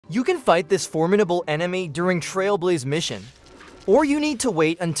You can fight this formidable enemy during Trailblaze mission, or you need to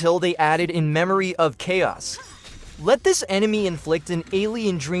wait until they added in Memory of Chaos. Let this enemy inflict an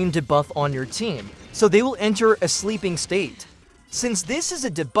alien dream debuff on your team, so they will enter a sleeping state. Since this is a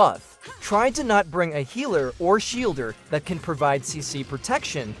debuff, try to not bring a healer or shielder that can provide CC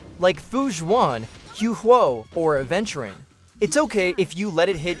protection, like Fu Zhuan, Hu Huo, or Aventuring. It's okay if you let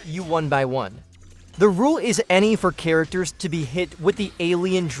it hit you one by one. The rule is any for characters to be hit with the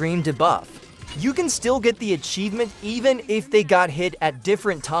alien dream debuff. You can still get the achievement even if they got hit at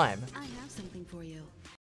different time.